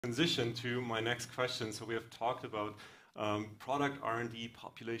transition to my next question. So we have talked about product R&D,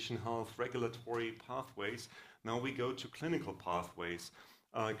 population health, regulatory pathways. Now we go to clinical pathways.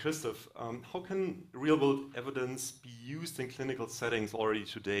 Christoph, how can real-world evidence be used in clinical settings already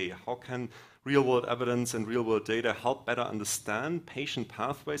today? How can real-world evidence and real-world data help better understand patient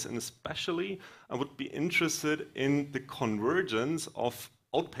pathways? And especially, I would be interested in the convergence of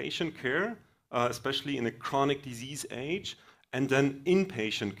outpatient care, especially in a chronic disease age, and then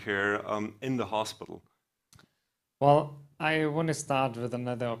inpatient care in the hospital. Well, I want to start with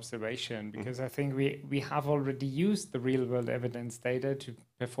another observation, because I think we have already used the real-world evidence data to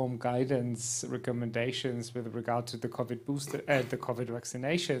perform guidance recommendations with regard to the COVID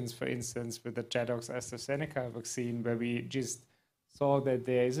vaccinations, for instance, with the JADOX AstraZeneca vaccine, where we just saw that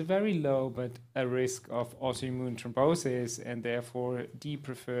there is a very low but a risk of autoimmune thrombosis, and therefore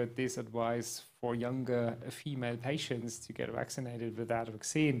preferred this advice for younger female patients to get vaccinated with that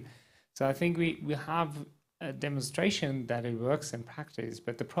vaccine. So I think we have a demonstration that it works in practice,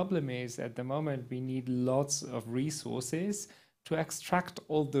 but the problem is at the moment we need lots of resources to extract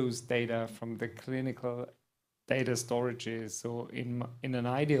all those data from the clinical data storages. So in an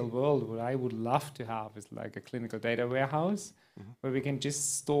ideal world, what I would love to have is like a clinical data warehouse where we can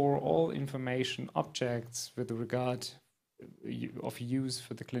just store all information objects with regard of use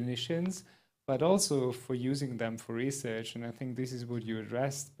for the clinicians, but also for using them for research. And I think this is what you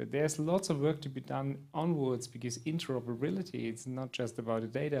addressed. But there's lots of work to be done onwards, because interoperability, it's not just about the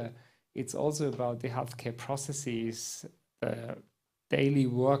data, it's also about the healthcare processes, the daily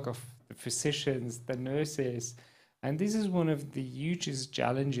work of the physicians, the nurses. And this is one of the hugest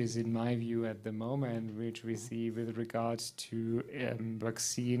challenges, in my view, at the moment, which we see with regards to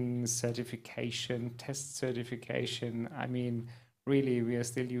vaccine certification, test certification. I mean, really, we are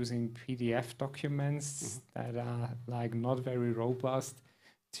still using PDF documents that are like not very robust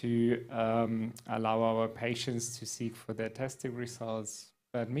to allow our patients to seek for their testing results.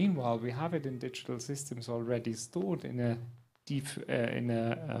 But meanwhile, we have it in digital systems already stored in a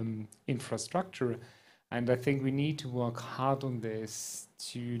infrastructure. And I think we need to work hard on this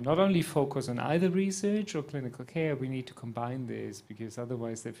to not only focus on either research or clinical care, we need to combine this, because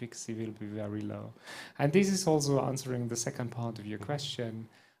otherwise the efficacy will be very low. And this is also answering the second part of your question.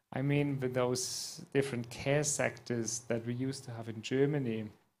 I mean, with those different care sectors that we used to have in Germany,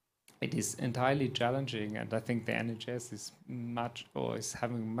 it is entirely challenging. And I think the NHS is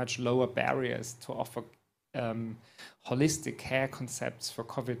having much lower barriers to offer holistic care concepts for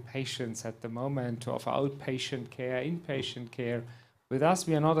COVID patients at the moment, to offer outpatient care, inpatient care. With us,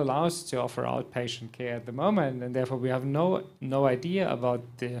 we are not allowed to offer outpatient care at the moment, and therefore we have no idea about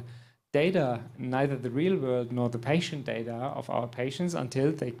the data, neither the real world nor the patient data of our patients,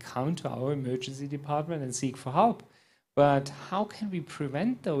 until they come to our emergency department and seek for help. But how can we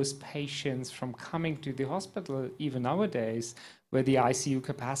prevent those patients from coming to the hospital, even nowadays, where the ICU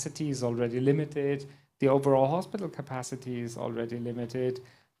capacity is already limited, the overall hospital capacity is already limited,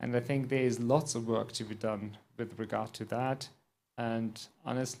 and I think there is lots of work to be done with regard to that. And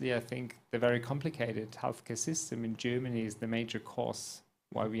honestly, I think the very complicated healthcare system in Germany is the major cause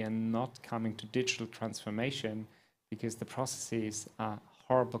why we are not coming to digital transformation, because the processes are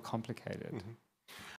horribly complicated.